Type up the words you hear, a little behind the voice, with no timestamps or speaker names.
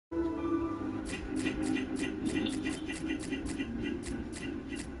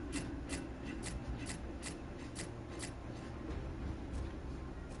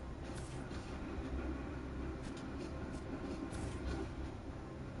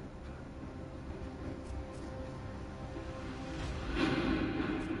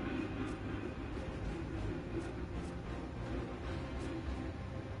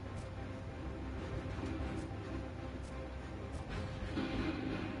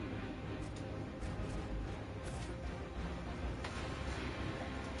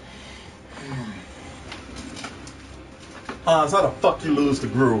Hans, how the fuck you lose the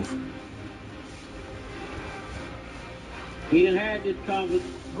groove? We done had this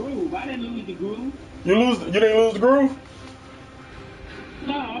groove. I didn't lose the groove. You didn't lose the groove?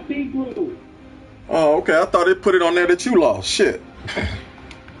 No, I beat groove. Oh, okay. I thought it put it on there that you lost. Shit.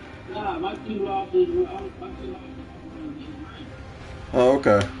 Nah, my two losses were Oh,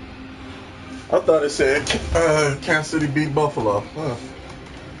 okay. I thought it said Kansas City beat Buffalo. Huh.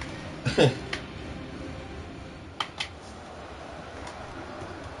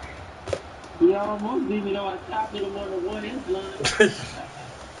 He almost beat me though. I stopped him on the 1 inch line.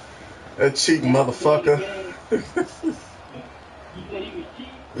 That cheating motherfucker. You said he was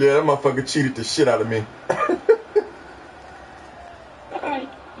cheating? Yeah, that motherfucker cheated the shit out of me. Alright,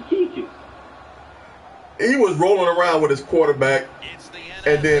 he cheated you. He was rolling around with his quarterback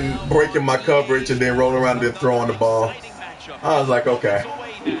and then breaking my coverage and then rolling around and then throwing the ball. I was like, okay.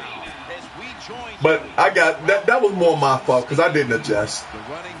 But I got that was more my fault because I didn't adjust.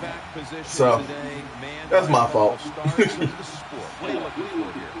 So that's my fault.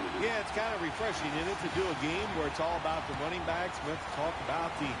 Yeah, it's kind of refreshing, isn't it, to do a game where it's all about the running backs. We have to talk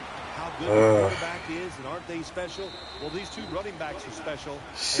about how good the quarterback is, and aren't they special? Well, these two running backs are special.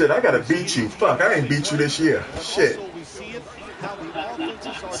 Shit, I gotta beat you. Fuck, I ain't beat you this year. Shit.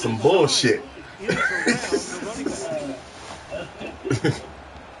 Some bullshit.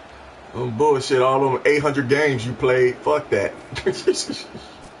 Bullshit, all them 800 games you played. Fuck that.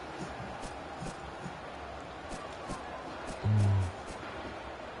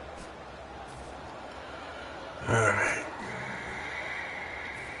 All right.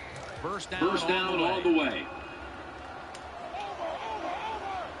 First down all the way.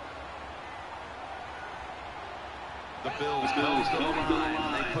 The Bills go to the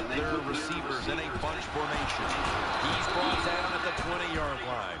line. They put their receivers in a bunch formation. He's brought down at the 20-yard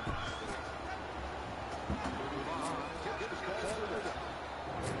line.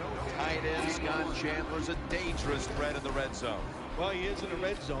 Tight end Scott Chandler's a dangerous threat in the red zone. Well, he is in the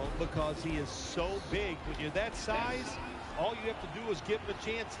red zone because he is so big. When you're that size, all you have to do is give him a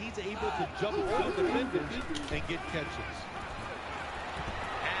chance. He's able to jump over defenders and get catches.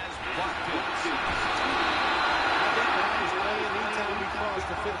 Has blocked it. I think when I was playing, anytime we crossed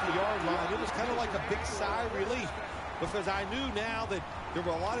the 50-yard line, it was kind of like a big sigh of relief because I knew now that there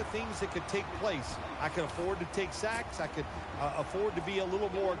were a lot of things that could take place. I could afford to take sacks. I could afford to be a little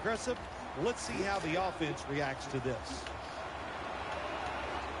more aggressive. Let's see how the offense reacts to this.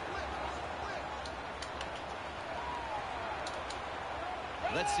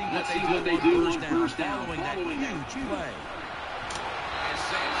 Let's see what they do on first down following that huge play.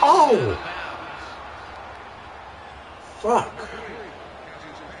 Oh! Fuck.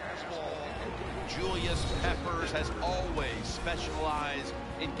 Julius Peppers has always specialized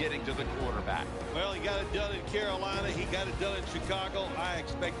in getting to the quarterback. Well, he got it done in Carolina. He got it done in Chicago. I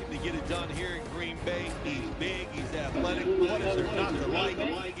expect him to get it done here in Green Bay. He's big. He's athletic. What is there not to like?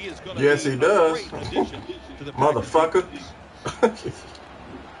 He is going to Yes, he does. Motherfucker.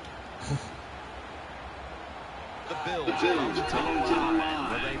 The Bills come to the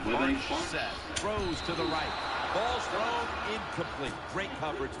line with a bunch set. Throws to the right. Ball's thrown incomplete. Great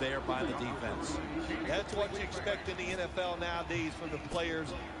coverage there by the defense. That's what you expect in the NFL nowadays from the players,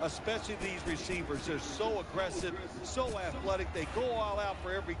 especially these receivers. They're so aggressive, so athletic. They go all out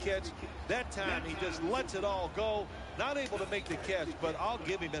for every catch. That time, he just lets it all go. Not able to make the catch, but I'll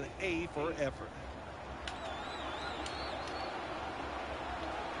give him an A for effort.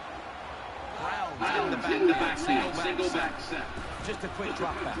 Browns in the back, single back set. Just a quick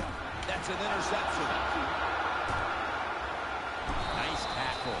drop back. That's an interception. Nice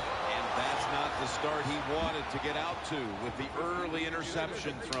tackle. And that's not the start he wanted to get out to with the early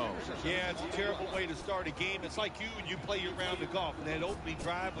interception throws. Yeah, it's a terrible way to start a game. It's like you when you play your round of golf. In that opening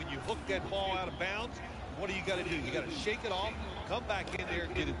drive, when you hook that ball out of bounds, what do you got to do? You got to shake it off, come back in there,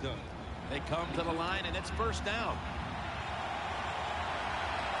 and get it done. They come to the line, and it's first down.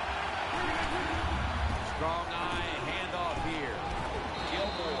 Strong eye handoff here.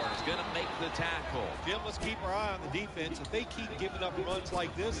 Gilmore is going to make the tackle. Jim, let's keep our eye on the defense. If they keep giving up runs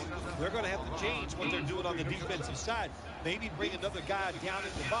like this, they're going to have to change what they're doing on the defensive side. Maybe bring another guy down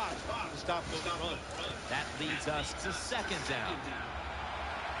in the box to stop those runs. That leads us to second down.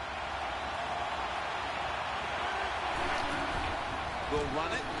 We'll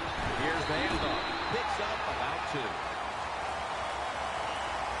run it. Here's the handoff. Picks up about 2.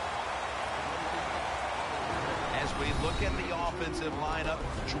 As we look at the offensive lineup,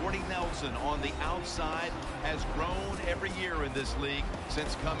 Jordy Nelson on the outside has grown every year in this league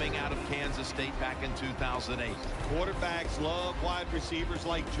since coming out of Kansas State back in 2008. Quarterbacks love wide receivers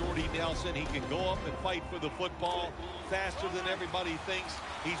like Jordy Nelson. He can go up and fight for the football faster than everybody thinks.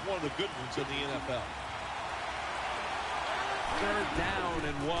 He's one of the good ones in the NFL. Third down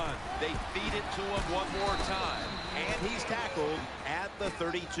and 1. They feed it to him one more time. And he's tackled at the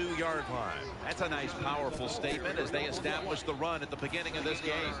 32-yard line. That's a nice, powerful statement as they establish the run at the beginning of this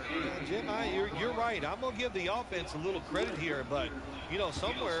game. Jim, you're right. I'm going to give the offense a little credit here, but, you know,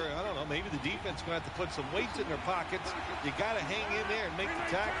 somewhere, I don't know, maybe the defense is going to have to put some weights in their pockets. You got to hang in there and make the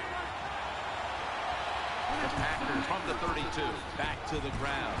tackle. The Packers from the 32, back to the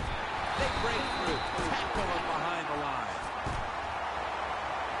ground. They break through, tackle him behind the line.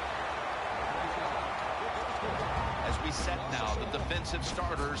 As we set now the defensive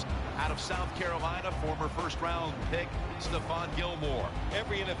starters out of South Carolina, former first-round pick Stephon Gilmore.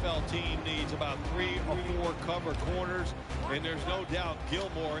 Every NFL team needs about 3 or 4 cover corners, and there's no doubt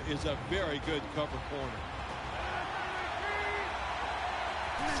Gilmore is a very good cover corner.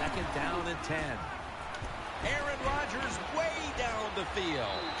 Second down and 10. Aaron Rodgers way down the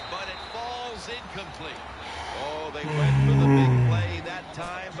field, but it falls incomplete. Oh, they went for the big play that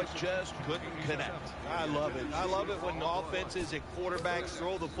time, but just couldn't connect. I love it. I love it when offenses and quarterbacks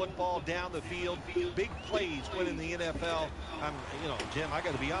throw the football down the field. Big plays win in the NFL. Jim, I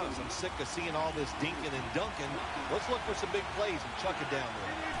got to be honest. I'm sick of seeing all this dinking and dunking. Let's look for some big plays and chuck it down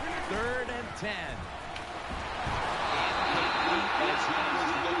there. Third and 10. As he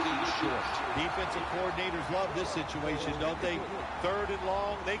was looking short. Defensive coordinators love this situation, don't they? Third and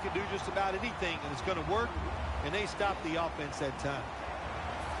long, they can do just about anything, and it's going to work, and they stop the offense that time.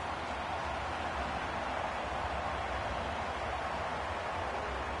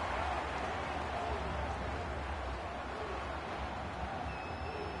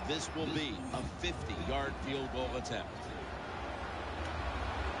 This will be a 50-yard field goal attempt.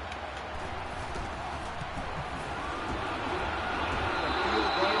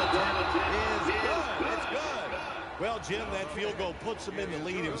 Well, Jim, that field goal puts them in the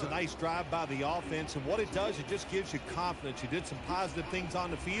lead. It was a nice drive by the offense, and what it does, it just gives you confidence. You did some positive things on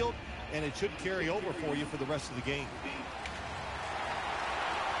the field, and it should carry over for you for the rest of the game.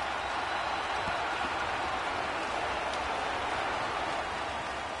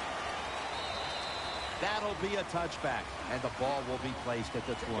 That'll be a touchback, and the ball will be placed at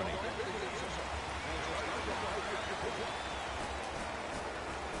the 20.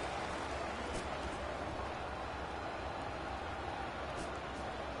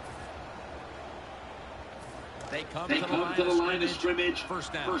 They come to the line of scrimmage.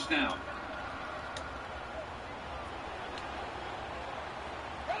 First down.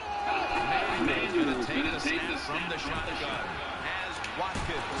 Man's going to take the snap from the shotgun as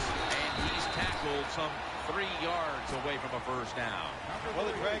Watkins. And he's tackled some 3 yards away from a first down. Well,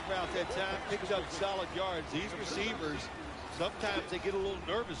 the drag route that time picked up solid yards. These receivers, sometimes they get a little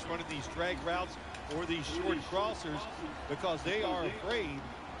nervous running these drag routes or these short crossers because they are afraid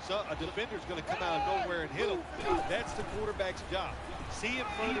a defender's going to come out of nowhere and hit him. That's the quarterback's job. See in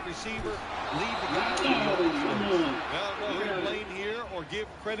front of the receiver, leave the guy alone. Now, go ahead and blame here or give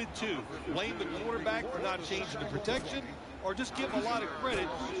credit to. Blame the quarterback for not changing the protection, or just give a lot of credit,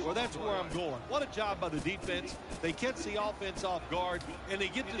 or that's where I'm going. What a job by the defense. They catch the offense off guard, and they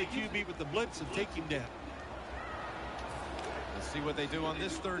get to the QB with the blitz and take him down. Let's see what they do on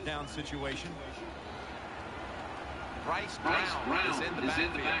this third down situation. Bryce Brown is in the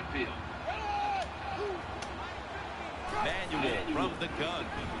backfield. Manuel from the gun.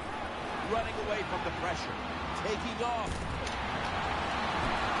 Running away from the pressure. Taking off.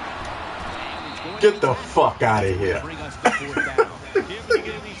 Get the fuck out of here. Bring us to fourth down. Jim, when you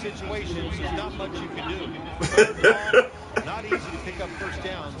get in these situations, there's not much you can do. Third down, not easy to pick up first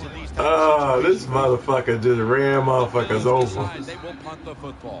downs in these types of situations. This motherfucker just ran motherfuckers over. They will punt the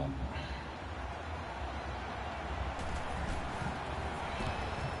football.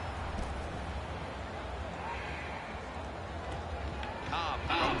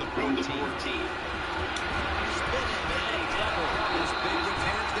 From the 14. Spinning and trouble. This big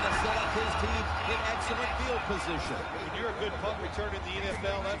return's going to set up his team in excellent field position. When you're a good punt returner in the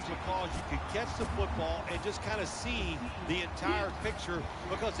NFL, that's because you can catch the football and just kind of see the entire picture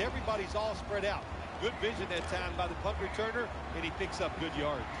because everybody's all spread out. Good vision that time by the punt returner, and he picks up good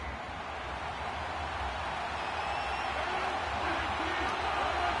yards.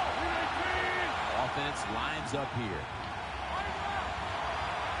 Offense lines up here.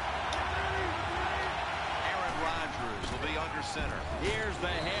 Aaron Rodgers will be under center. Here's the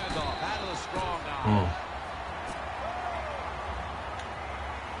handoff out of the strong arm.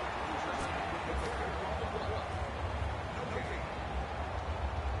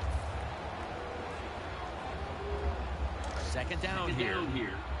 Second down here.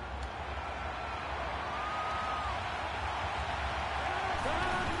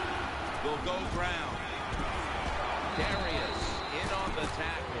 Will go ground. Darius in on the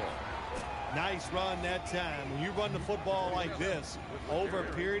tackle. Nice run that time. When you run the football like this, over a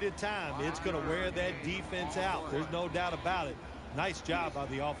period of time, it's going to wear that defense out. There's no doubt about it. Nice job by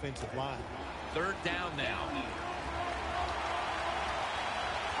the offensive line. Third down now.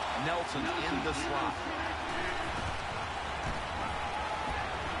 Nelson in the slot.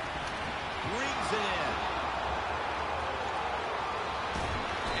 Brings it in.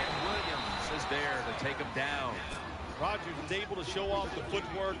 And Williams is there to take him down. Rodgers is able to show off the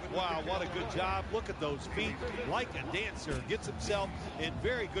footwork. Wow, what a good job. Look at those feet. Like a dancer. Gets himself in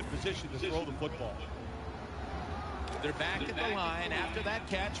very good position to throw the football. They're back at the line after that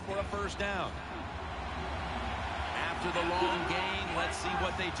catch for a first down. After the long gain, let's see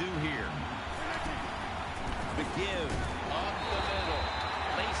what they do here. The give up the middle.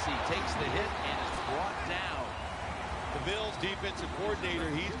 Lacy takes the hit and is brought down. The Bills defensive coordinator,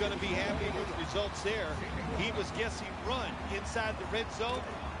 he's going to be happy with the results there. He was guessing run inside the red zone.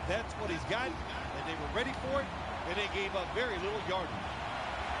 That's what he's got, and they were ready for it, and they gave up very little yardage.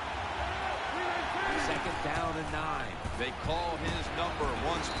 Second down and 9. They call his number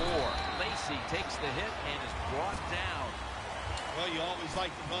once more. Lacy takes the hit and is brought down. Well, you always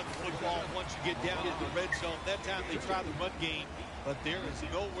like to run the football once you get down in the red zone. That time they try the run game, but there is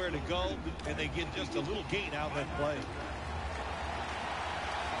nowhere to go, and they get just a little gain out of that play.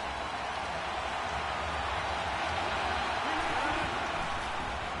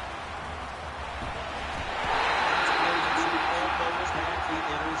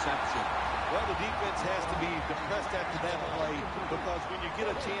 Well, the defense has to be depressed after that play because when you get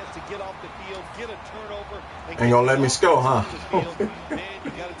a chance to get off the field, get a turnover, and ain't gonna let me score, huh? Man,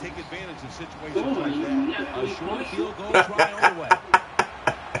 you got to take advantage of situations like that. A short field goal try on the way.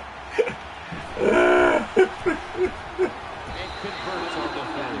 And converts on the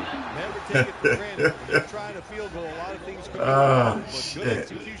third. Never take it for granted. When you're trying a field goal, a lot of things can be wrong, but good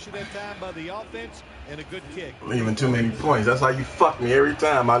execution that time by the offense and a good kick. Leaving too many points. That's how you fuck me every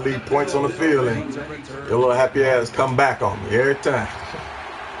time. I leave points on the field and your little happy ass come back on me every time.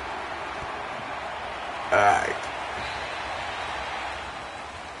 All right.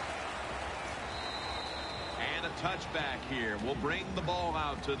 And a touchback here will bring the ball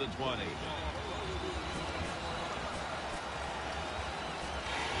out to the 20.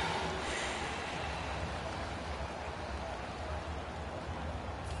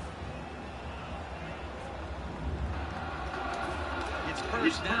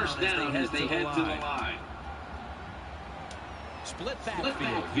 First down as they head to the line. Split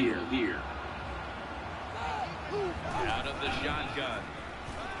backfield here. Out of the shotgun.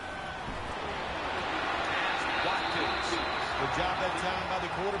 Watkins. Good job that time by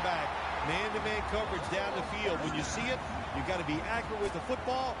the quarterback. Man-to-man coverage down the field. When you see it, you got to be accurate with the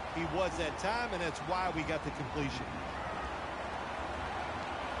football. He was that time, and that's why we got the completion.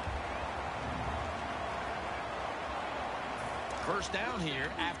 First down here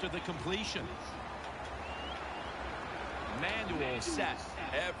after the completion. Manual set.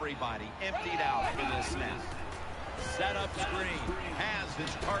 Everybody emptied out for this snap. Set up screen. Has his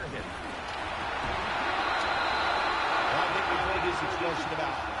target. Well, I think we've heard this expression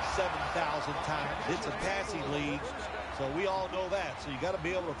about 7,000 times. It's a passing league, so we all know that. So you got to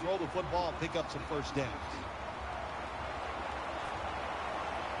be able to throw the football and pick up some first downs.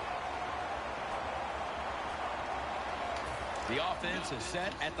 The offense is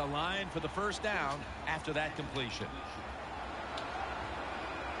set at the line for the first down after that completion.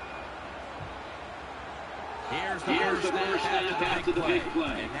 Here's the first down after the big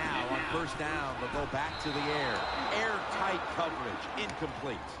play. And now on first down, they'll go back to the air. Airtight coverage,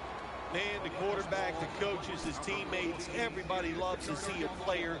 incomplete. Man, the quarterback, the coaches, his teammates, everybody loves to see a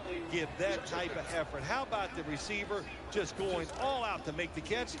player give that type of effort. How about the receiver just going all out to make the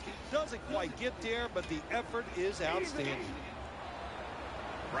catch? Doesn't quite get there, but the effort is outstanding.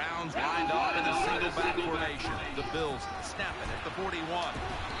 Browns lined up in a single back formation. The Bills snap it at the 41.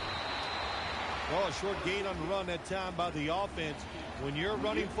 Well, a short gain on the run that time by the offense. When you're a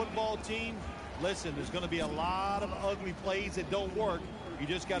running football team, listen, there's going to be a lot of ugly plays that don't work. You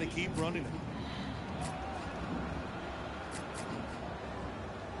just got to keep running them.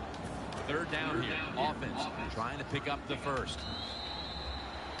 Third down here. Offense trying to pick up the first.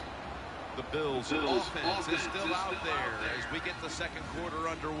 The Bills' offense is still out there as we get the second quarter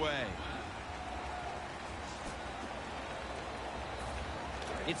underway.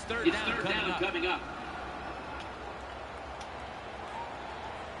 It's third down coming up.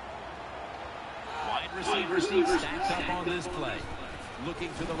 Wide receivers stacked up on this play. Looking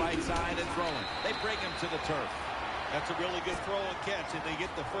to the right side and throwing. They bring him to the turf. That's a really good throw and catch, and they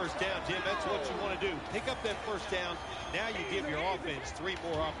get the first down, Jim. That's what you want to do. Pick up that first down. Now you give your offense 3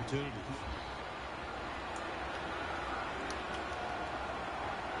 more opportunities.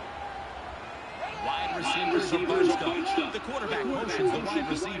 Wide receivers are bunched up. The quarterback motions the wide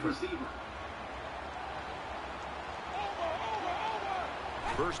receiver.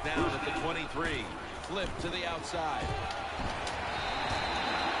 First down at the 23. Flip to the outside.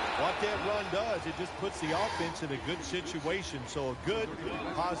 What that run does, it just puts the offense in a good situation. So a good,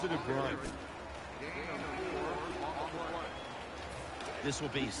 positive run. This will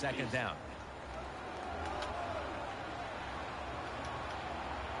be second down.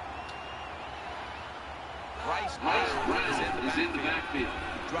 Rice is in the backfield.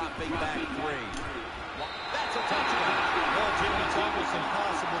 Dropping back 3. That's a touchdown. Well, Jim, it's almost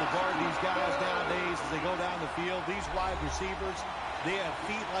impossible to guard these guys nowadays as they go down the field. These wide receivers, they have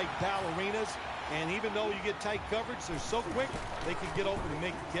feet like ballerinas. And even though you get tight coverage, they're so quick, they can get open and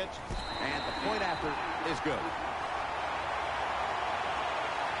make the catch. And the point after is good.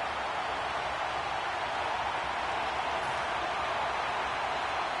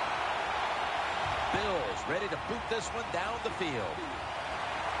 Bills ready to boot this one down the field.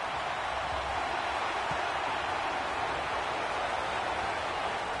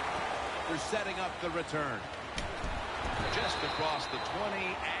 They're setting up the return. Just across the 20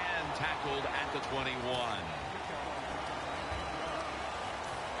 and tackled at the 21.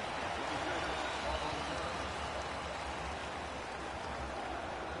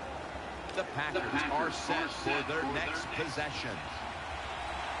 The Packers are set for their next possession.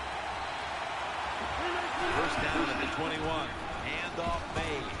 First down at the 21. Handoff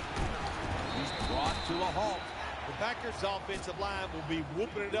made. He's brought to a halt. The Packers' offensive line will be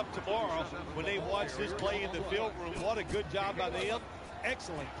whooping it up tomorrow when they watch this play in the film room. What a good job by them.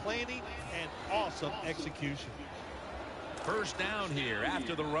 Excellent planning and awesome execution. First down here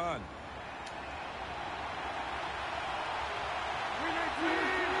after the run.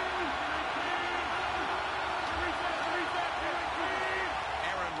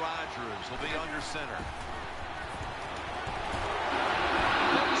 Aaron Rodgers will be under center.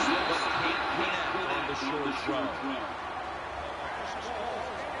 On the short throw.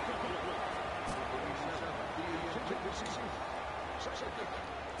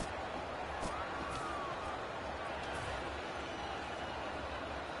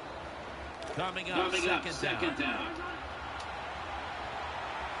 Coming up, second down.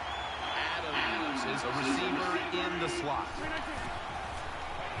 Adams is a receiver in the slot.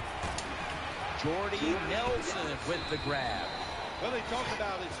 Jordy Nelson with the grab. Well, they talk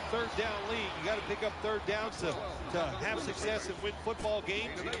about it's third down league. You got to pick up third downs to have success and win football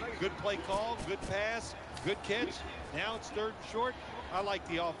games. Good play call, good pass, good catch. Now it's third and short. I like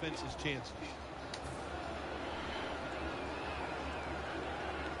the offense's chances.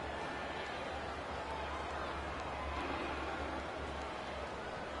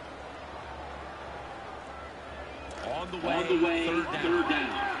 On the way, third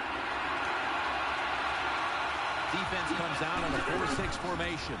down. Defense comes out on a 4-6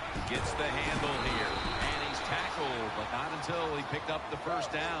 formation. Gets the handle here. And he's tackled, but not until he picked up the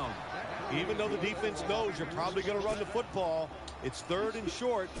first down. Even though the defense knows you're probably going to run the football, it's third and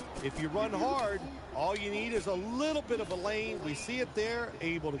short. If you run hard, all you need is a little bit of a lane. We see it there,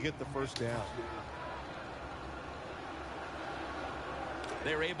 able to get the first down.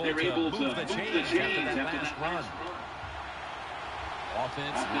 They're able to move the chains after that last run.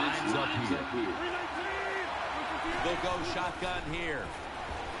 Offense lines up here. They'll go shotgun here.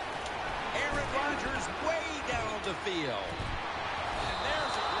 Aaron Rodgers way down the field. And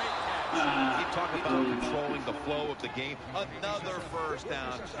there's a great catch. Keep talking about controlling the flow of the game. Another first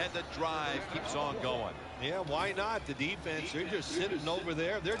down, and the drive keeps on going. Yeah, why not? The defense, they're just sitting over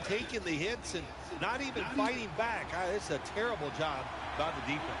there. They're taking the hits and not even fighting back. It's a terrible job by the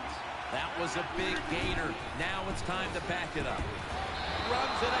defense. That was a big gainer. Now it's time to back it up.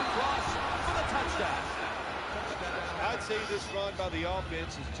 Runs it across for the touchdown. I'd say this run by the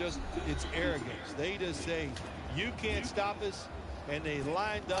offense is just, it's arrogance. They just say, you can't stop us, and they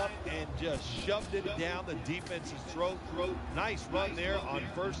lined up and just shoved it down the defense's throat. Nice run there on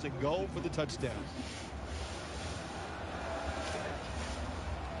 1st and goal for the touchdown.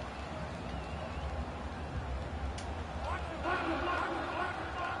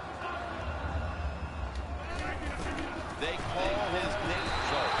 They call his name.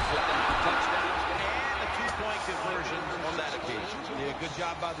 So, put down the touchdown and a 2-point conversion on that occasion. Yeah, good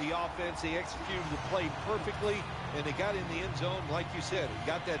job by the offense. They executed the play perfectly, and they got in the end zone, like you said.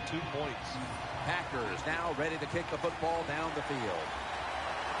 Got that 2 points. Packers now ready to kick the football down the field.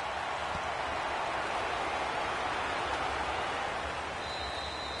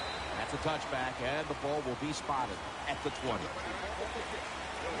 That's a touchback, and the ball will be spotted at the 20.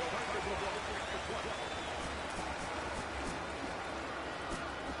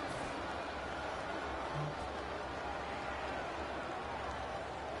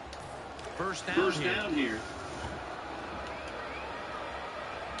 First down here.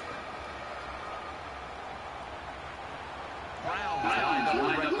 Brown's lined up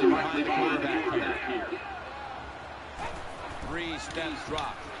directly behind the quarterback here. 3 steps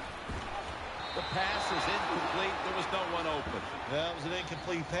drop. The pass is incomplete. There was no one open. That was an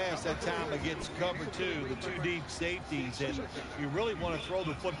incomplete pass that time against cover 2, the 2 deep safeties. And you really want to throw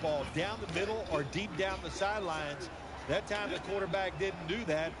the football down the middle or deep down the sidelines. That time the quarterback didn't do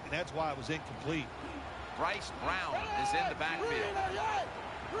that, and that's why it was incomplete. Bryce Brown is in the backfield.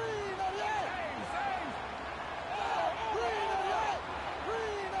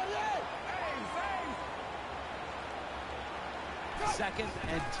 Second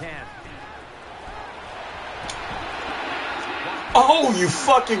and 10. Oh, you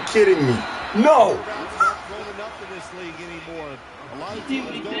fucking kidding me? No. Not thrown enough in this league anymore. A lot of teams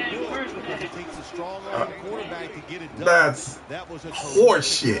don't do it because it takes a strong arm quarterback to get it done. That was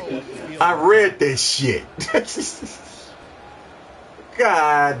horse shit. I read that shit.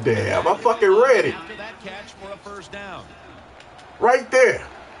 God damn, I fucking read it. After that catch for a first down. Right there.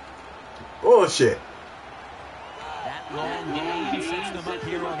 Bullshit. That long gain sets them up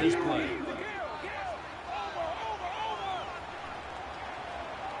here on this play.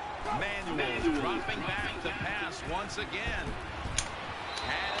 Manuel dropping back to pass once again.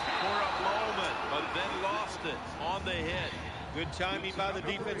 Had it for a moment, but then lost it on the hit. Good timing by the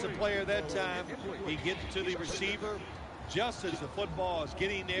defensive player that time. He gets to the receiver just as the football is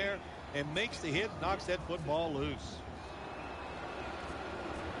getting there and makes the hit, knocks that football loose.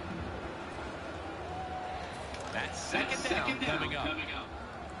 That's second down coming up.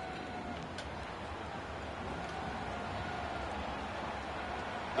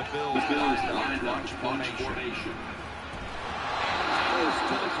 The Bills line launch formation.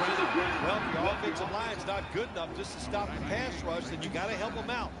 Well, if your offensive line's not good enough just to stop the pass rush, then you got to help them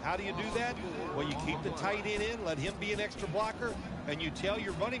out. How do you do that? Well, you keep the tight end in, let him be an extra blocker, and you tell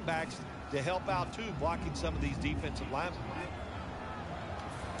your running backs to help out too, blocking some of these defensive linemen.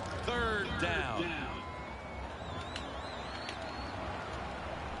 Third down.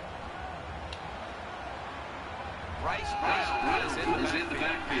 Bryce Brown is in the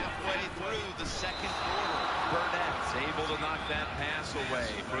backfield. Halfway through the second quarter. Burnett's able to knock that pass away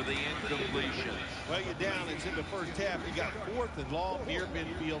for the incompletion. Well, you're down. It's in the first half. You got 4th and long near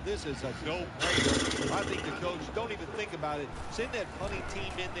midfield. This is a no-brainer. I think the coach, don't even think about it. Send that punting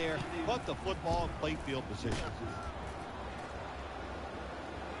team in there. Put the football in play field position.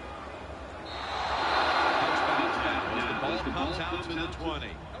 Touchdown as the ball comes out to the 20.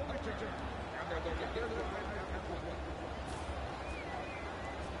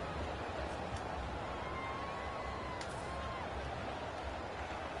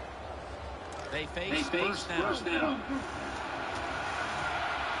 They face first down.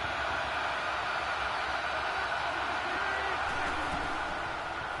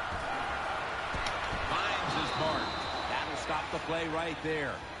 Finds his mark. That'll stop the play right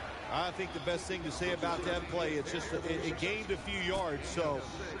there. I think the best thing to say about that play, it's just it gained a few yards, so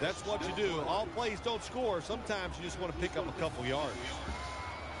that's what you do. All plays don't score. Sometimes you just want to pick up a couple yards.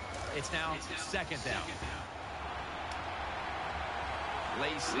 It's now second down.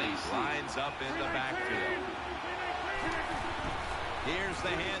 Lacey lines up in the backfield. Here's the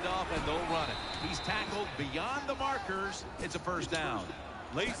handoff, and they'll run it. He's tackled beyond the markers. It's a first down.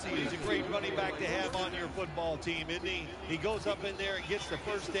 Lacey is a great running back to have on your football team, isn't he? He goes up in there and gets the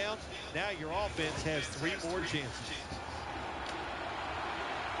first down. Now your offense has 3 more chances.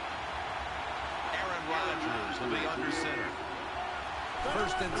 Aaron Rodgers will be under center.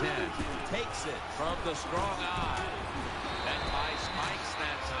 1st and 10. Takes it from the strong eye. And by Spikes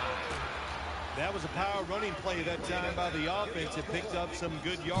that time. That was a power running play that time by the offense. It picked up some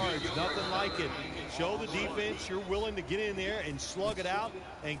good yards. Nothing like it. Show the defense you're willing to get in there and slug it out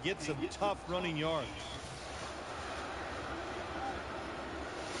and get some tough running yards.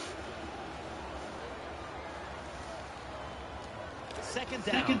 Second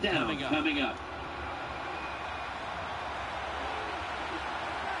down coming up.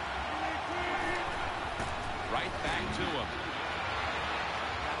 Right back to him.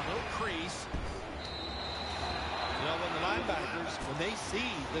 Got a little crease. You know, when the linebackers, when they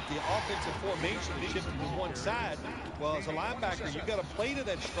see that the offensive formation is shifted to one side, well, as a linebacker, you've got to play to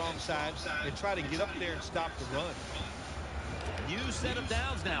that strong side and try to get up there and stop the run. New set of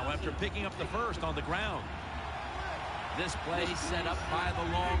downs now after picking up the first on the ground. This play set up by the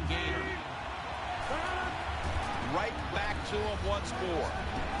long gainer. Right back to him once more.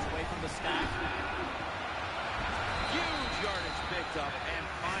 Away from the stack. Huge yardage picked up and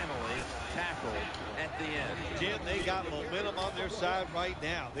finally tackled at the end. Jim, they got momentum on their side right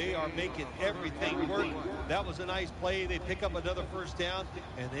now. They are making everything work. That was a nice play. They pick up another first down,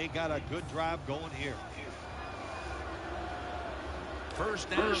 and they got a good drive going here. First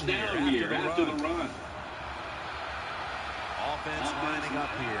down here after the run. Offense lining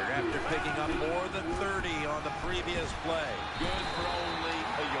up here after picking up more than 30 on the previous play. Good for only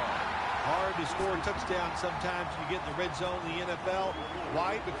a yard. Hard to score a touchdown sometimes you get in the red zone in the NFL.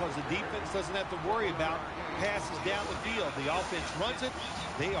 Why? Because the defense doesn't have to worry about passes down the field. The offense runs it.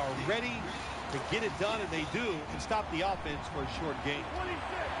 They are ready to get it done, and they do, and stop the offense for a short gain.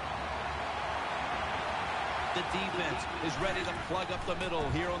 The defense is ready to plug up the middle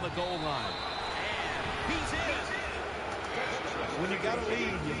here on the goal line. And he's in. When you got a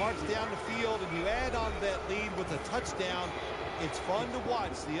lead, you march down the field and you add on that lead with a touchdown. It's fun to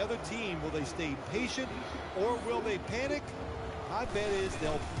watch the other team. Will they stay patient or will they panic? My bet is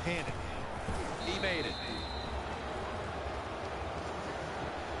they'll panic. He made it.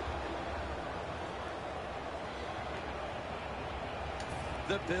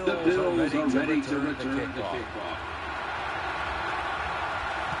 The Bills are ready to return the kickoff.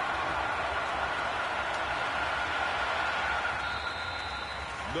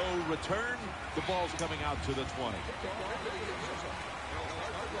 No return. The ball's coming out to the 20.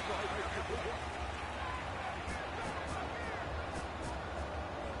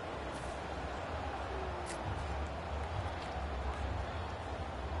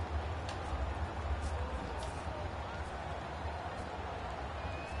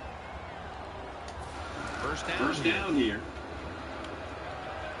 First down here.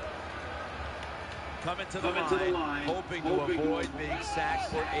 Coming to the line, hoping to avoid being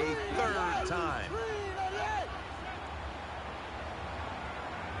sacked for a third time.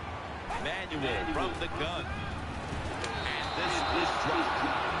 Manuel from the gun. And this is dropped.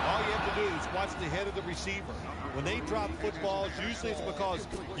 All you have to do is watch the head of the receiver. When they drop footballs, usually it's because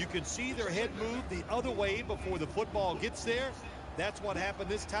you can see their head move the other way before the football gets there. That's what happened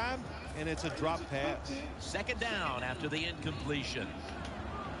this time, and it's a drop pass. Second down after the incompletion.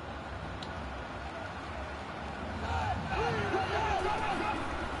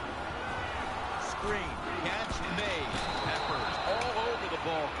 Screen, catch made. Peppers all over the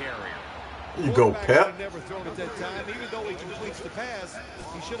ball carrier. You go, Pep. Never thrown at that time. Even though he completes the pass,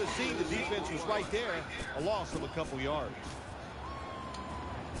 he should have seen the defense was right there. A loss of a couple yards.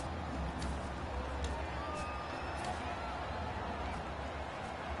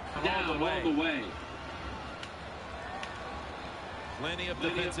 All the way. Plenty of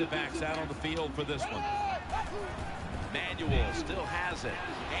defensive backs out on the field for this one. Manuel still has it.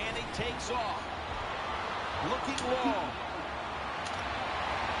 And he takes off. Looking long.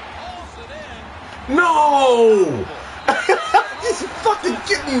 Hauls it in. No! He's fucking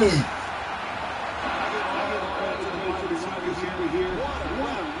kidding me.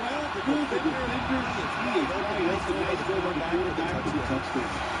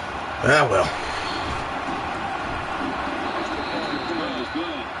 Ah, well.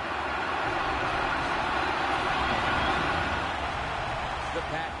 The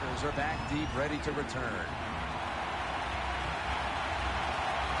Packers are back deep, ready to return.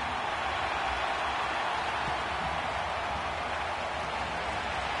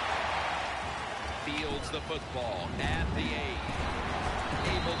 Fields the football at the 8.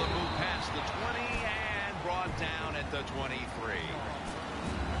 Able to move past the 20 and brought down at the 23.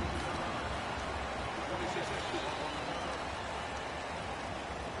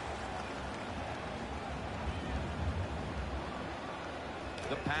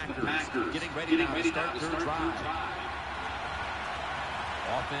 The Packers getting ready to start their drive.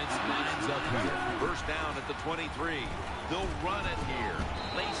 Offense lines up here. First down at the 23. They'll run it here.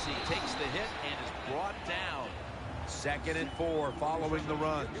 Lacey takes the hit and is brought down. 2nd and 4 following the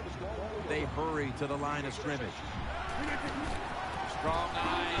run. They hurry to the line of scrimmage. Strong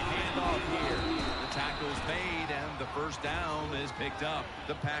eye handoff here. The tackle's made and the first down is picked up.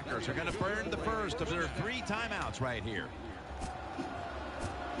 The Packers are going to burn the first of their 3 timeouts right here.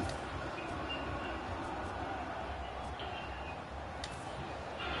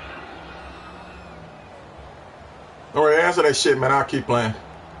 All right, answer that shit, man. I'll keep playing.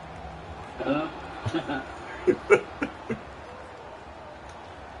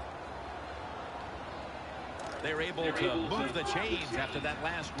 They're able to move the chains after that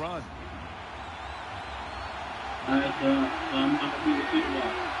last run. All right, I'm going to be the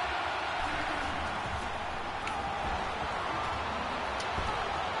feedback.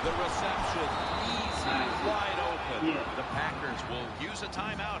 The reception, easy, wide open. Yeah. The Packers will use a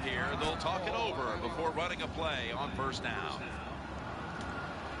timeout here. They'll talk it over before running a play on first down.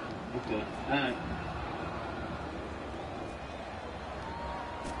 Okay, all right.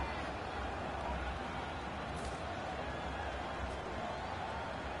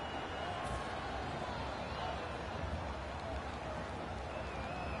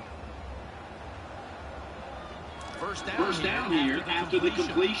 First down here after the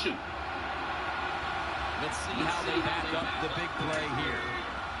completion. Let's see how they back up the big play here.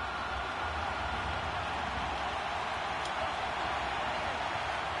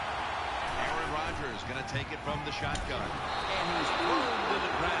 Aaron Rodgers going to take it from the shotgun. And he's thrown to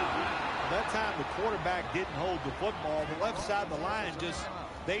the ground. That time the quarterback didn't hold the football. The left side of the line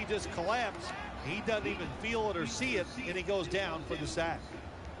they just collapse. He doesn't even feel it or see it, and he goes down for the sack.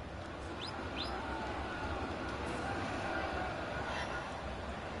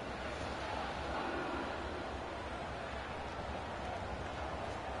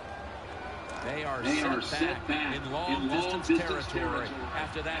 They are set back in long-distance territory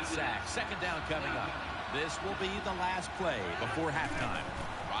after that sack. 2nd down coming up. This will be the last play before halftime.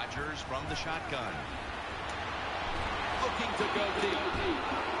 Rodgers from the shotgun. Looking to go deep.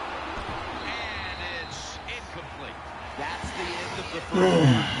 And it's incomplete. That's the end of the first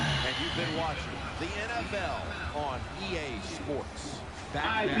half. And you've been watching the NFL on EA Sports.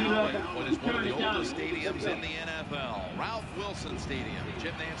 Back now at what is one of the oldest stadiums in the NFL, Ralph Wilson Stadium.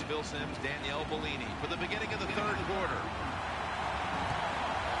 Jim Nance, Bill Sims, Danielle Bellini for the beginning of the 3rd quarter.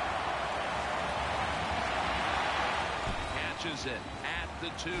 Catches it at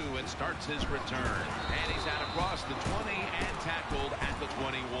the 2 and starts his return. And he's out across the 20 and tackled at the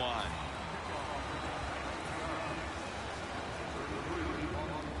 21.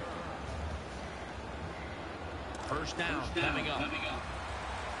 First down coming up.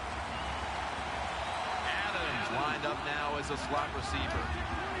 Adams lined up now as a slot receiver.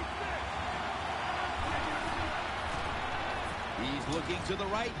 He's looking to the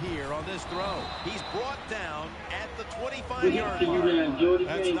right here on this throw. He's brought down at the 25-yard line.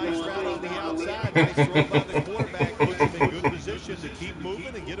 That's a nice route on the outside. Nice throw by the quarterback. Puts him in good position to keep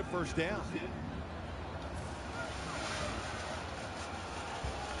moving and get a first down.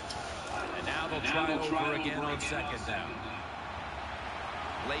 And now they'll try over again on 2nd down.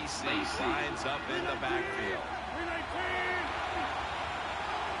 Lacey lines up in the backfield.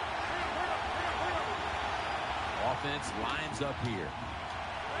 Offense lines up here.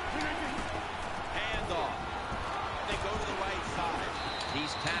 Handoff. They go to the right side.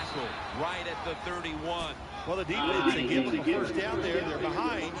 He's tackled right at the 31. Well, the defense, they give them a first down there. They're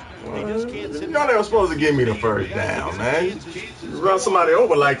behind. They just can't sit. Y'all never supposed to give me the first down, man. You run somebody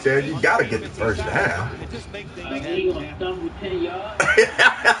over like that, you got to get the first down. It just makes things Melton's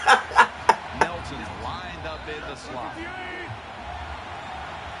lined up in the slot.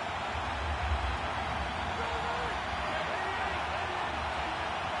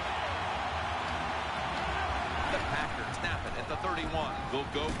 The Packers snap it at the 31. They'll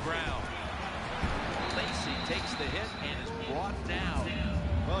go ground. Lacey takes the hit and is brought down.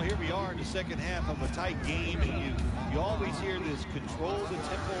 Well, here we are in the 2nd half of a tight game, and you always hear this: control the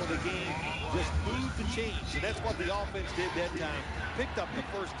tempo of the game, just move the chains. And that's what the offense did that time. Picked up the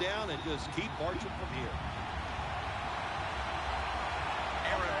first down and just keep marching from here.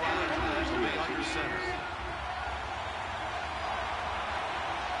 Aaron Rodgers will be under center.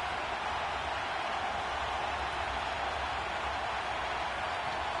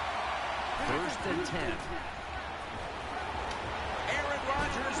 First and 10. Aaron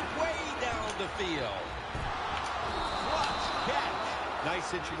Rodgers way down the field. Clutch catch. Nice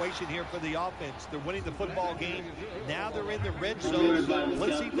situation here for the offense. They're winning the football game. Now they're in the red zone.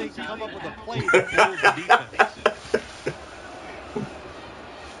 Let's see if they can come up with a play that kills the defense.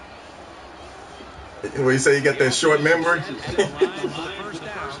 What you say? You got that short memory? First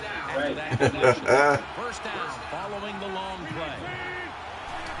down following the long play.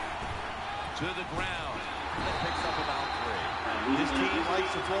 To the ground. That picks up about 3. This team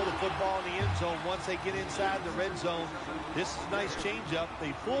likes to throw the football in the end zone once they get inside the red zone. This is a nice changeup.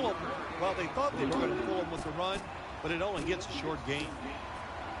 They pull them. Well, they thought they were going to pull them with the run, but it only gets a short gain.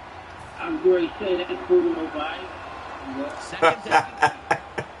 I'm going to say that's Bruno by. Second down.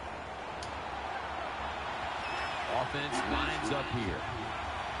 Offense lines up here.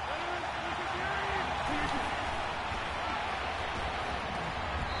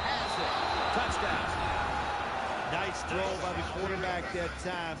 Has it. Touchdown. Nice throw by the quarterback that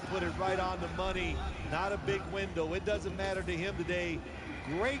time. Put it right on the money. Not a big window. It doesn't matter to him today.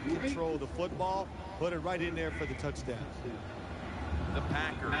 Great control of the football. Put it right in there for the touchdown. The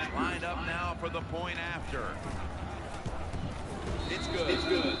Packers line up now for the point after. It's good. It's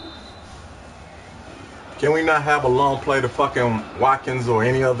good. Can we not have a long play to fucking Watkins or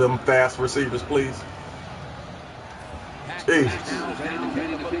any of them fast receivers, please? Jesus. Now ready to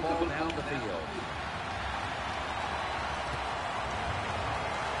get the football down the field.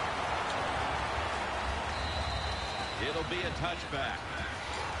 It'll be a touchback.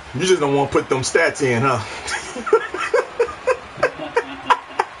 You just don't want to put them stats in, huh?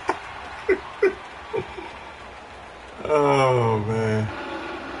 Oh, man.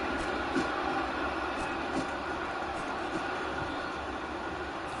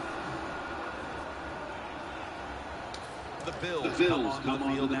 The Bills come on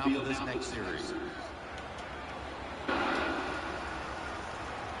the field now for this next series.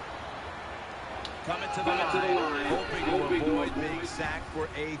 Coming to the line, hoping to avoid being sacked for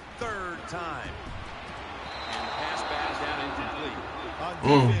a third time. And the pass batted down incomplete. On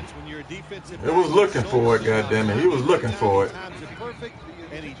defense, when you're a defensive It was looking for it, goddammit. He was looking for it. Times it perfect,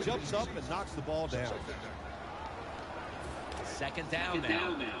 and he jumps up and knocks the ball down. Second down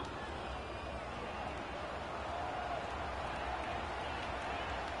now.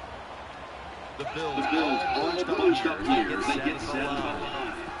 The Bills bunched up here. They get set the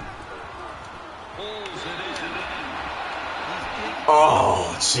line. Pulls it in.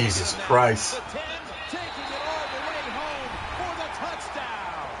 Oh, Jesus Christ. The 10, taking it all the way home for the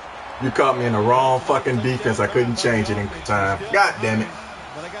touchdown. You caught me in the wrong fucking defense. I couldn't change it in time. God damn it.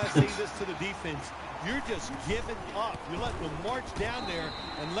 But I got to say this to the defense. You're just giving up. You're letting them march down there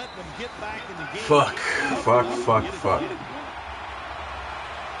and letting them get back in the game. Fuck.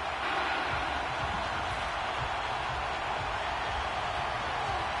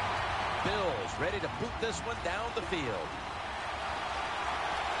 Bills ready to boot this one down the field.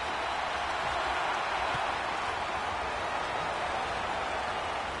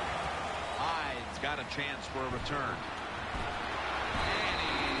 Hyde's got a chance for a return. And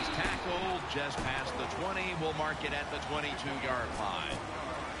he's tackled just past the 20. We'll mark it at the 22-yard line.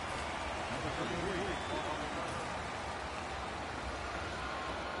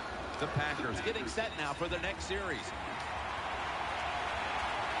 The Packers getting set now for the next series.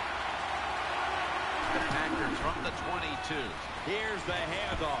 The Packers from the 22. Here's the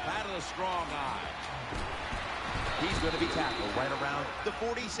handoff out of the strong eye. He's going to be tackled right around the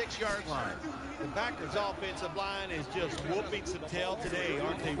 46-yard line. The Packers offensive line is just whooping some tail today,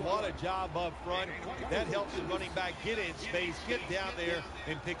 aren't they? What a job up front. That helps the running back get in space, get down there,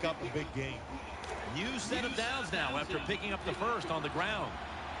 and pick up a big gain. New set of downs now after picking up the first on the ground.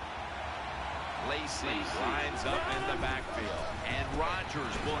 Lacey lines up in the backfield, and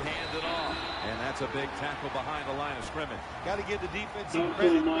Rodgers will hand it off. And that's a big tackle behind the line of scrimmage. Got to give the defense some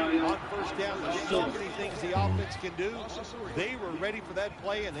credit. On first down, there's so many things the offense can do. They were ready for that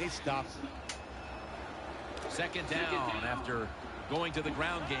play, and they stopped it. Second down after going to the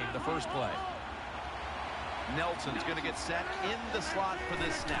ground game the first play. Nelson's going to get set in the slot for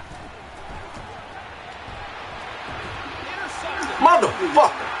this snap. Intercepted.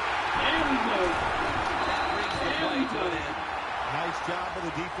 Motherfucker. Nice job of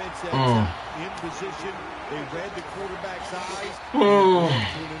the defense in position. They read the quarterback's eyes to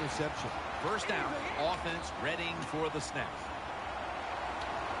an interception. First down, offense readying for the snap.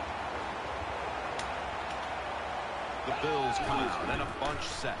 The Bills come out, then a bunch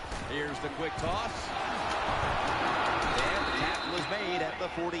set. Here's the quick toss. And the tackle is made at the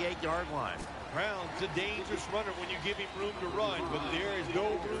 48-yard line. Brown's a dangerous runner when you give him room to run, but there is no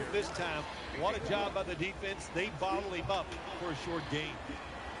room this time. What a job by the defense. They bottle him up for a short gain.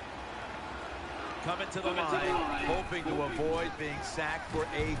 Coming to the line, hoping to avoid being sacked for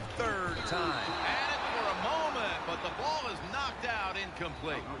a third time. Had it for a moment, but the ball is knocked out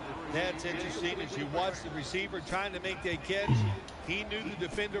incomplete. That's interesting as you watch the receiver trying to make that catch. He knew the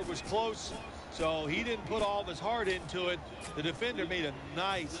defender was close, so he didn't put all of his heart into it. The defender made a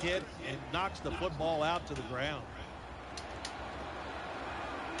nice hit and knocks the football out to the ground.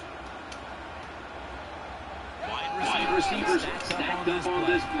 Wide receivers stacked up on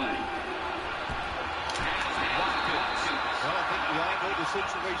this play. Well, I think we all know the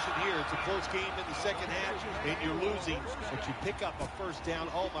situation here. It's a close game in the second half, and you're losing, but you pick up a first down.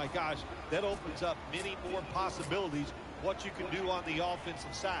 Oh, my gosh, that opens up many more possibilities, what you can do on the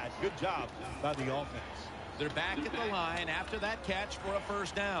offensive side. Good job by the offense. They're back at the line after that catch for a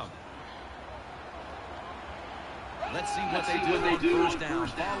first down. Let's see what they do on first down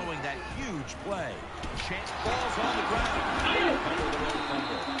following that huge play. Chance balls on the ground.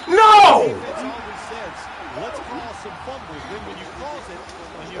 No! Defense always says, let's call some fumbles. Then when you cause it,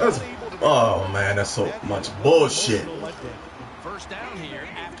 when you're That's, unable to... oh, man, that's so much bullshit. First down here.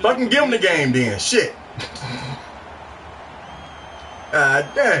 Fucking give him the game then. Shit.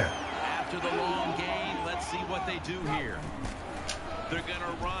 Damn. After the long game, let's see what they do here. They're going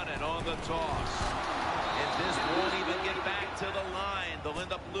to run it on the toss. And this won't even get back to the line. They'll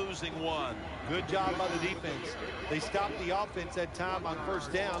end up losing one. Good job by the defense. They stopped the offense that time on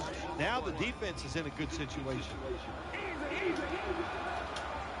first down. Now the defense is in a good situation.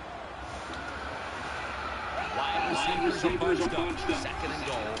 Wide receivers are bunched up. Second and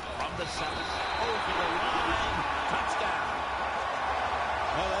goal from the 7. Over the line. Touchdown.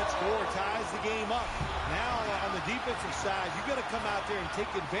 Well, that score ties the game up. Now on the defensive side, you got to come out there and take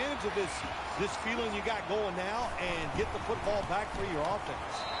advantage of this feeling you got going now and get the football back for your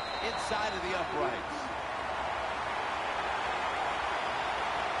offense. Inside of the uprights.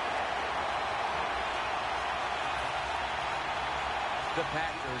 The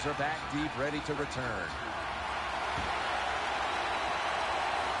Packers are back deep, ready to return.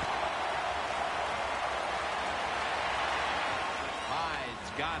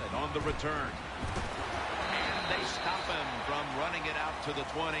 Got it on the return. And they stop him from running it out to the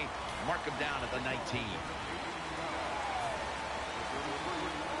 20. Mark him down at the 19.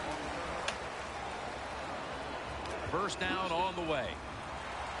 First down on the way.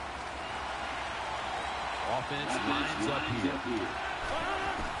 Offense lines up here.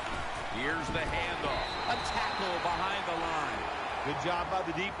 Here's the handoff. A tackle behind the line. Good job by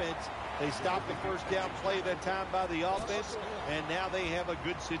the defense. They stopped the first down play that time by the offense, and now they have a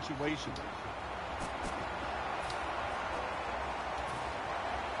good situation.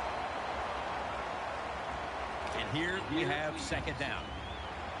 And here we have second down.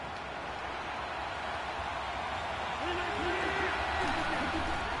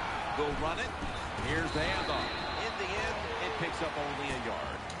 Go run it. Here's the handoff. In the end, it picks up only a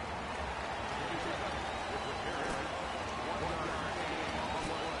yard.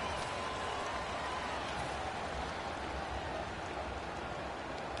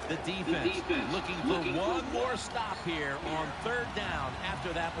 The defense looking for one more stop here on third down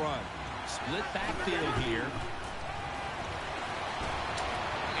after that run. Split backfield here.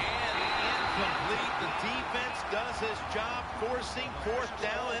 And incomplete. The defense does his job forcing fourth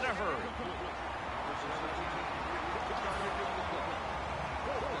down in a hurry.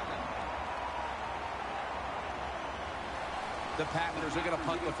 The Packers are going to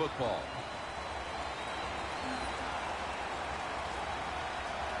punt the football.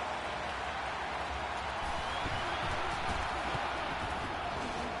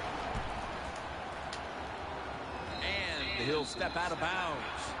 He'll step out of bounds.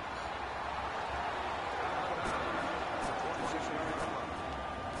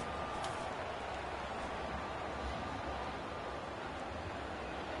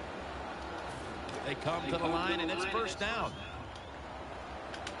 They come to the line, and it's first down.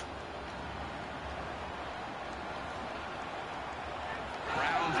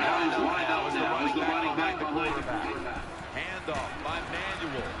 Brown's wide out as the running back behind the quarterback. Handoff by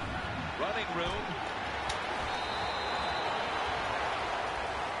Manuel. Running room.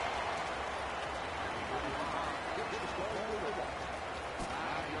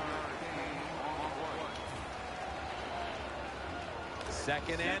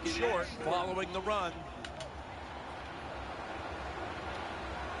 Second and short following the run.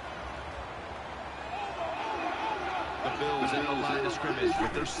 The Bills at the line of scrimmage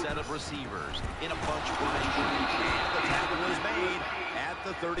with their set of receivers in a bunch formation. And the tackle is made at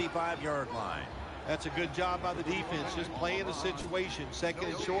the 35-yard line. That's a good job by the defense, just playing the situation. Second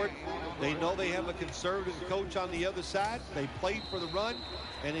and short. They know they have a conservative coach on the other side. They played for the run,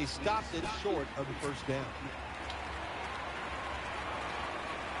 and they stopped it short of the first down.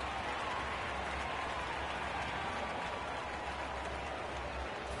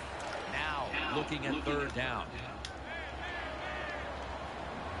 Now looking at third down.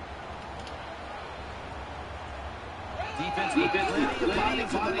 Defense with plenty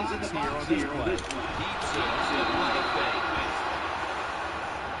of bodies in the box here on this play. Keeps it on the play fake.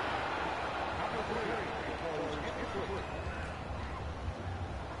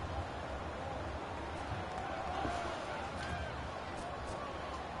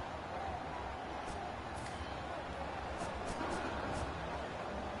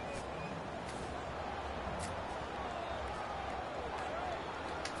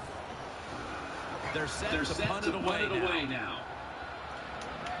 They're set to punt it away now.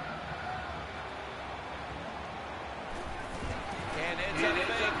 And it's a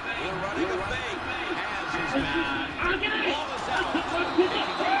fake. They're running a fake. Has his man. Ball is out. Taking lead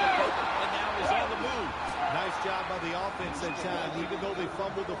of poker, and now he's on the move. Nice job by the offense that time. Even though they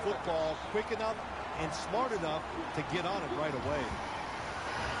fumbled the football, quick enough and smart enough to get on it right away.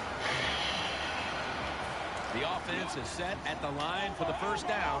 The offense is set at the line for the first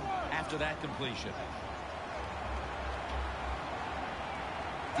down after that completion.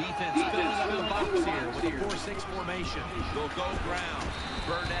 Defense filling up the box here with a 4-6 formation. They'll go ground.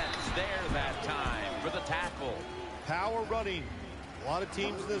 Burnett's there that time for the tackle. Power running. A lot of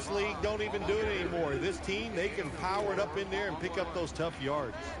teams in this league don't even do it anymore. This team, they can power it up in there and pick up those tough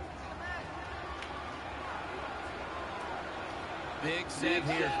yards. Big set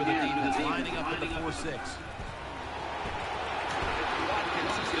here for the defense, lining up with the 4-6.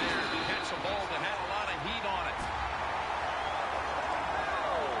 Watkins is there to catch a ball that had a lot of heat on it.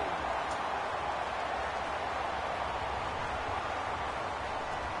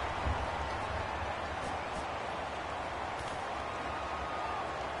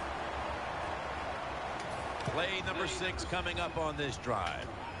 Play number 6 coming up on this drive.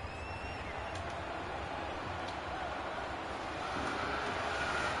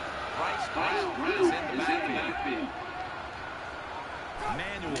 Brown is in the backfield.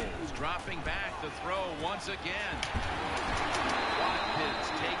 Manuel's dropping back to throw once again. Watkins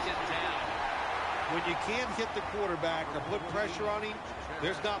taken down. When you can't hit the quarterback or put pressure on him,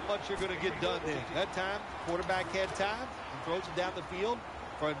 there's not much you're going to get done then. That time, quarterback had time and throws it down the field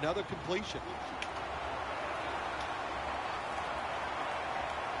for another completion.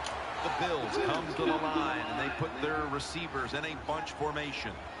 The Bills come to the line, and they put their receivers in a bunch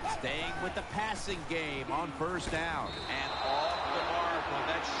formation. Staying with the passing game on first down. And off the mark on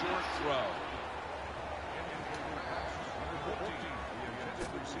that short throw.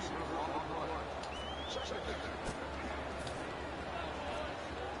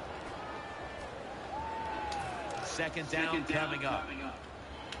 Second down coming up.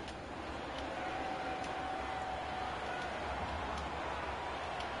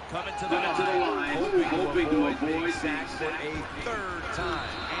 Coming to the line, hoping to avoid sack for a third time.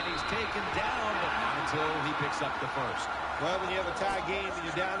 And he's taken down, but not until he picks up the first. Well, when you have a tie game and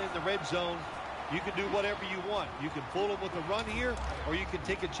you're down in the red zone, you can do whatever you want. You can fool them with a run here, or you can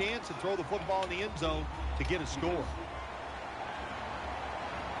take a chance and throw the football in the end zone to get a score.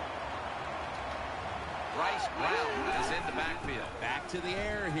 Bryce Brown is in the backfield. Back to the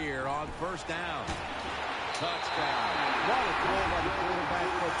air here on first down. Touchdown. What a throw by the quarterback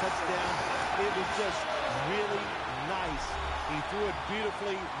for a touchdown. It was just really nice. He threw it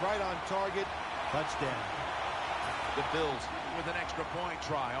beautifully, right on target. Touchdown. The Bills with an extra point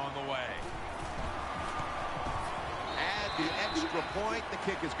try on the way. Add the extra point. The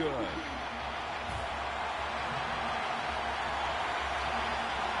kick is good.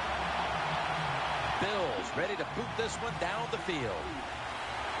 Bills ready to boot this one down the field.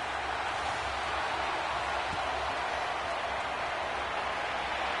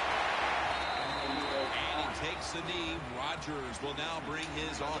 Takes the knee. Rodgers will now bring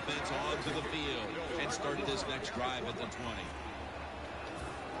his offense onto the field and start this next drive at the 20.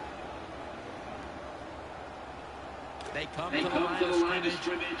 They come to the line of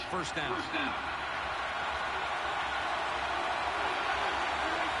scrimmage. First down.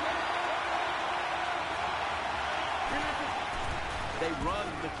 They run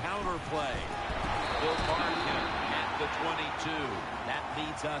the counter play. Bill Barkin at the 22. That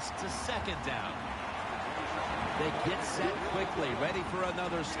leads us to second down. They get set quickly, ready for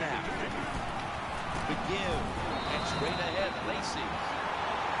another snap. The give, and straight ahead, Lacey.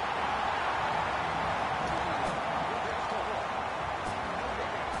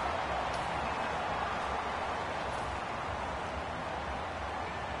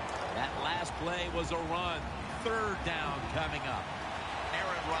 That last play was a run. Third down coming up.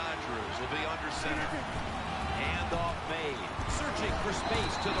 Aaron Rodgers will be under center. Handoff made. Searching for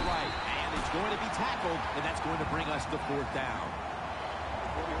space to the right. And it's going to be tackled, and that's going to bring us to fourth down.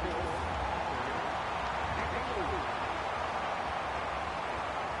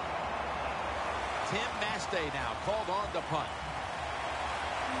 Tim Mastay now called on to punt.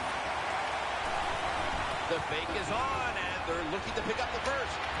 The fake is on, and they're looking to pick up the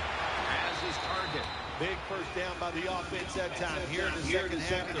first. As his target. Big first down by the offense that time. Here in the second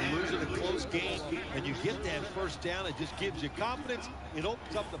half, they're losing a close game, and you get that first down. It just gives you confidence. It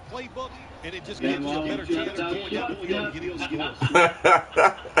opens up the playbook, and it just gives you a better chance of going down the field and getting the score.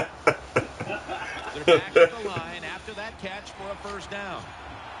 They're back at the line after that catch for a first down.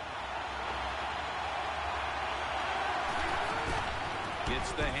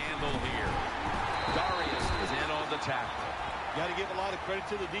 Gets the handle here. Darius is in on the tackle. Got to give a lot of credit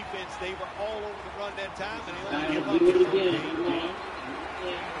to the defense. They were all over the run that time, and they only give up just one game.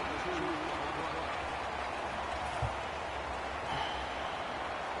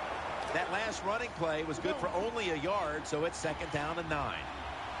 That last running play was good for only a yard, so it's 2nd down and 9.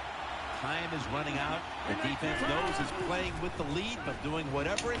 Time is running out. The defense knows it's playing with the lead, but doing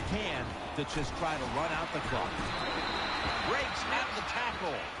whatever it can to just try to run out the clock. Breaks at the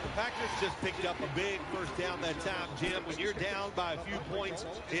tackle. The Packers just picked up a big first down that time, Jim. When you're down by a few points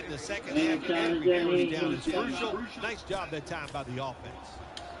in the second half, every first down is crucial. Nice job that time by the offense.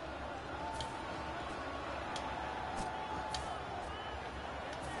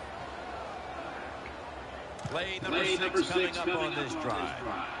 Play number six coming up on this drive.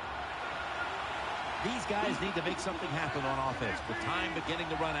 These guys need to make something happen on offense with time beginning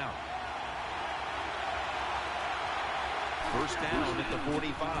to run out. First down at the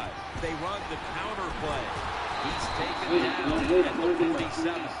 45. They run the counter play. He's taken down at the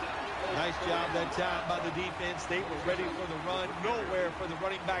 47. Nice job that time by the defense. They were ready for the run. Nowhere for the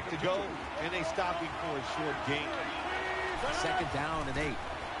running back to go. And they stopped him for a short gain. 2nd down and 8.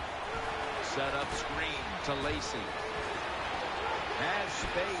 Set up screen to Lacey. Has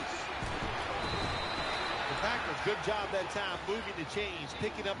space. The Packers, good job that time moving the chains,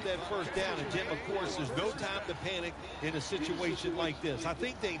 picking up that first down. And Jim, of course, there's no time to panic in a situation like this. I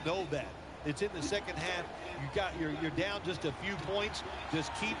think they know that. It's in the second half. You're down just a few points.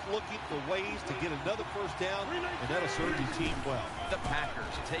 Just keep looking for ways to get another first down, and that'll serve your team well. The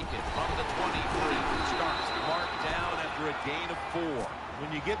Packers take it from the 23. Starks marked down after a gain of 4. When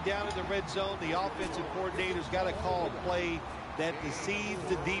you get down in the red zone, the offensive coordinator's got to call a play that deceives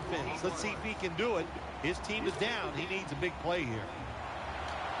the defense. Let's see if he can do it. His team is down. He needs a big play here.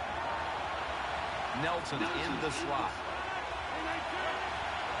 Nelson in the slot.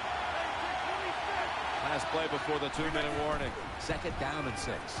 Last play before the 2-minute warning. 2nd down and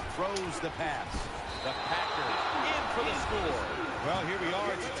 6. Throws the pass. The Packers in for the score. Well, here we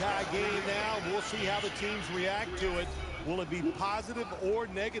are. It's a tie game now. We'll see how the teams react to it. Will it be positive or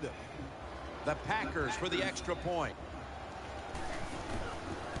negative? The Packers for the extra point.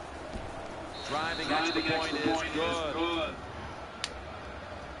 Driving extra point is good.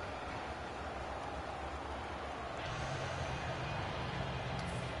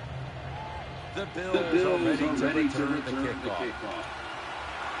 The Bills are ready to return the kickoff.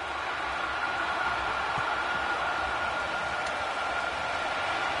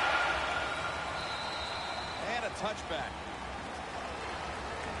 And a touchback.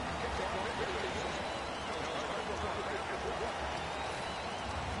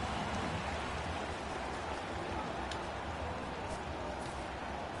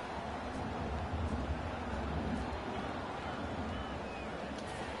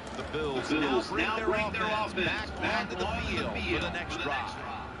 The Bills now bring their offense back onto the field for the next drive.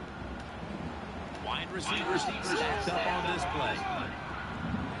 Wide receivers stacked up on this play.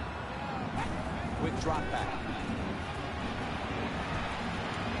 Quick drop back.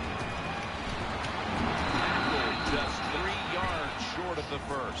 Just 3 yards short of the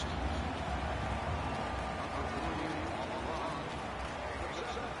first.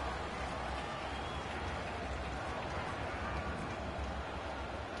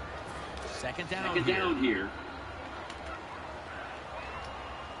 Second down here.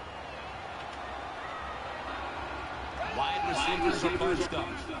 Wide receivers are bunched up.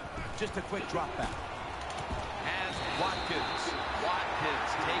 Just a quick drop back. Has Watkins.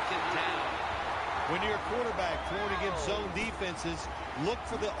 Watkins taken down. When you're a quarterback throwing against zone defenses, look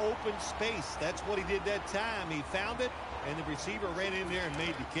for the open space. That's what he did that time. He found it, and the receiver ran in there and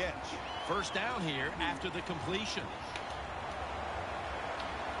made the catch. First down here after the completion.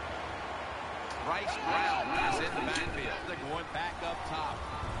 Bryce Brown is in the backfield. They're going back up top.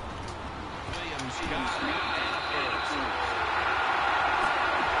 Williams got it and a first.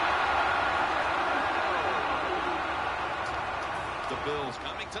 The Bills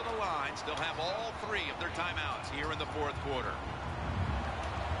coming to the line. Still have all 3 of their timeouts here in the 4th quarter.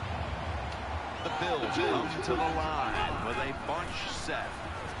 The Bills come to the line with a bunch set.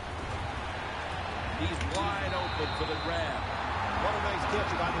 He's wide open for the grab. What a nice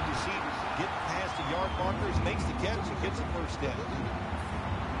catch by the receiver. Getting past the yard markers, makes the catch, and gets a first down.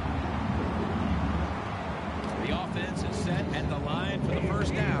 The offense is set at the line for the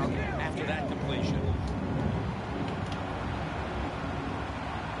first down after that completion.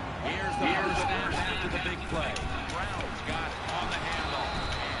 Here's the first down after the big play. Brown's got on the handoff.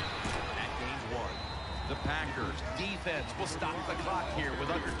 And that gains one. The Packers defense will stop the clock here with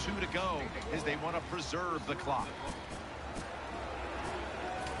under 2 to go as they want to preserve the clock.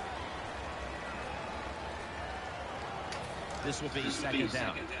 This will be second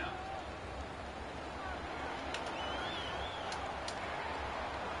down.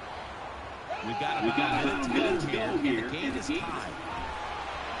 We've got about a minute to go here. The game is tied.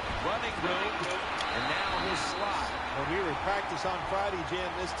 Running room, and now he'll slide. When we were in practice on Friday,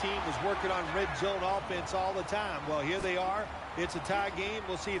 Jim, this team was working on red zone offense all the time. Well, here they are. It's a tie game.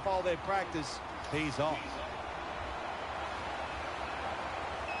 We'll see if all that practice pays off.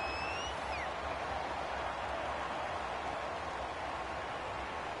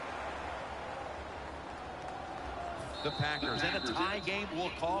 The Packers in a tie game will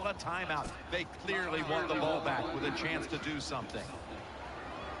call a timeout. They clearly want the ball back with a chance to do something.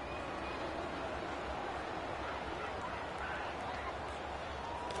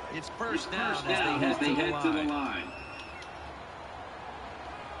 It's first down as they head to the line.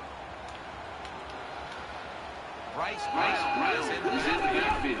 Bryce is in the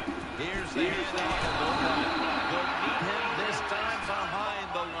backfield. Here's the handoff. They'll meet him this time behind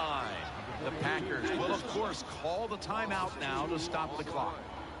the line. The Packers will, of course, call the timeout now to stop the clock.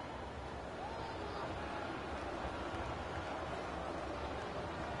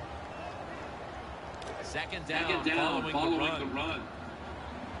 Second down following the run.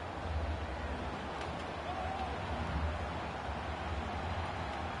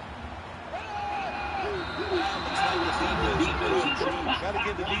 Got to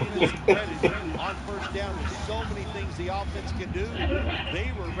give the defense some credit on first down. There's so many things the offense can do.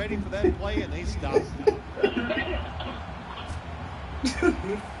 They were ready for that play, and they stopped.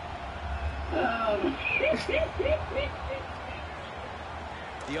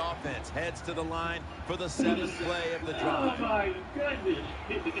 The offense heads to the line for the 7th play of the drive. Oh, my goodness.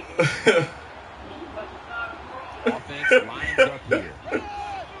 Offense lines up here.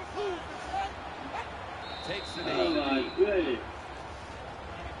 Takes the knee. Oh, my goodness.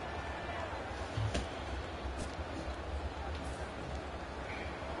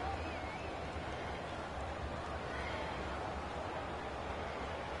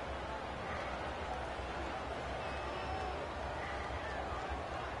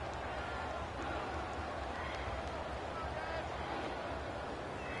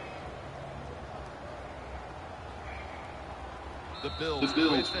 The Bills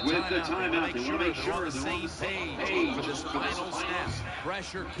with the timeout. They want to make sure they're on the same page for this final snap.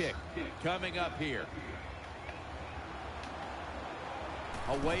 Pressure kick coming up here.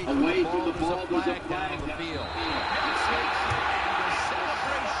 Away from the ball, there's a flag down the field. And the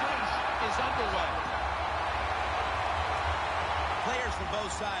celebration is underway. Players from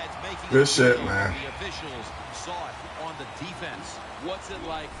both sides making good shit, man. The officials saw it on the defense. What's it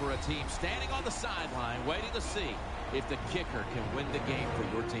like for a team standing on the sideline waiting to see if the kicker can win the game for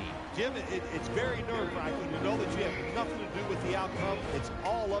your team? Jim, it's very nerve-wracking. You know that you have nothing to do with the outcome. It's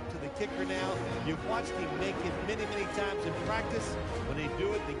all up to the kicker now. You've watched him make it many, many times in practice. When they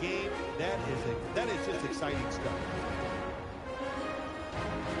do it in the game, that is just exciting stuff.